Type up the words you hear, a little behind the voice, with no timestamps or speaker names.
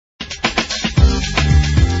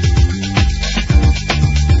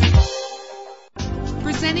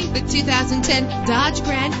2010 Dodge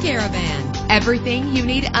Grand Caravan. Everything you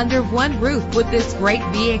need under one roof with this great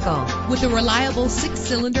vehicle. With a reliable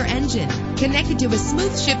 6-cylinder engine connected to a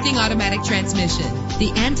smooth shifting automatic transmission.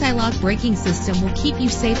 The anti-lock braking system will keep you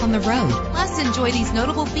safe on the road. Plus, enjoy these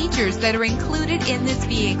notable features that are included in this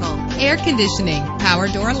vehicle: air conditioning, power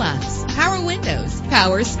door locks, power windows,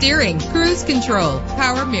 power steering, cruise control,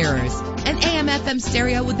 power mirrors, an AM/FM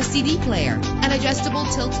stereo with a CD player, an adjustable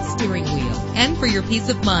tilt steering wheel. And for your peace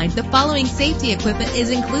of mind, the following safety equipment is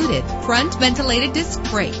included: front ventilated disc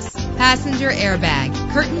brakes, passenger airbag,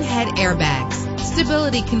 curtain head airbags,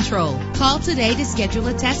 stability control. Call today to schedule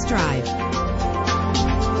a test drive.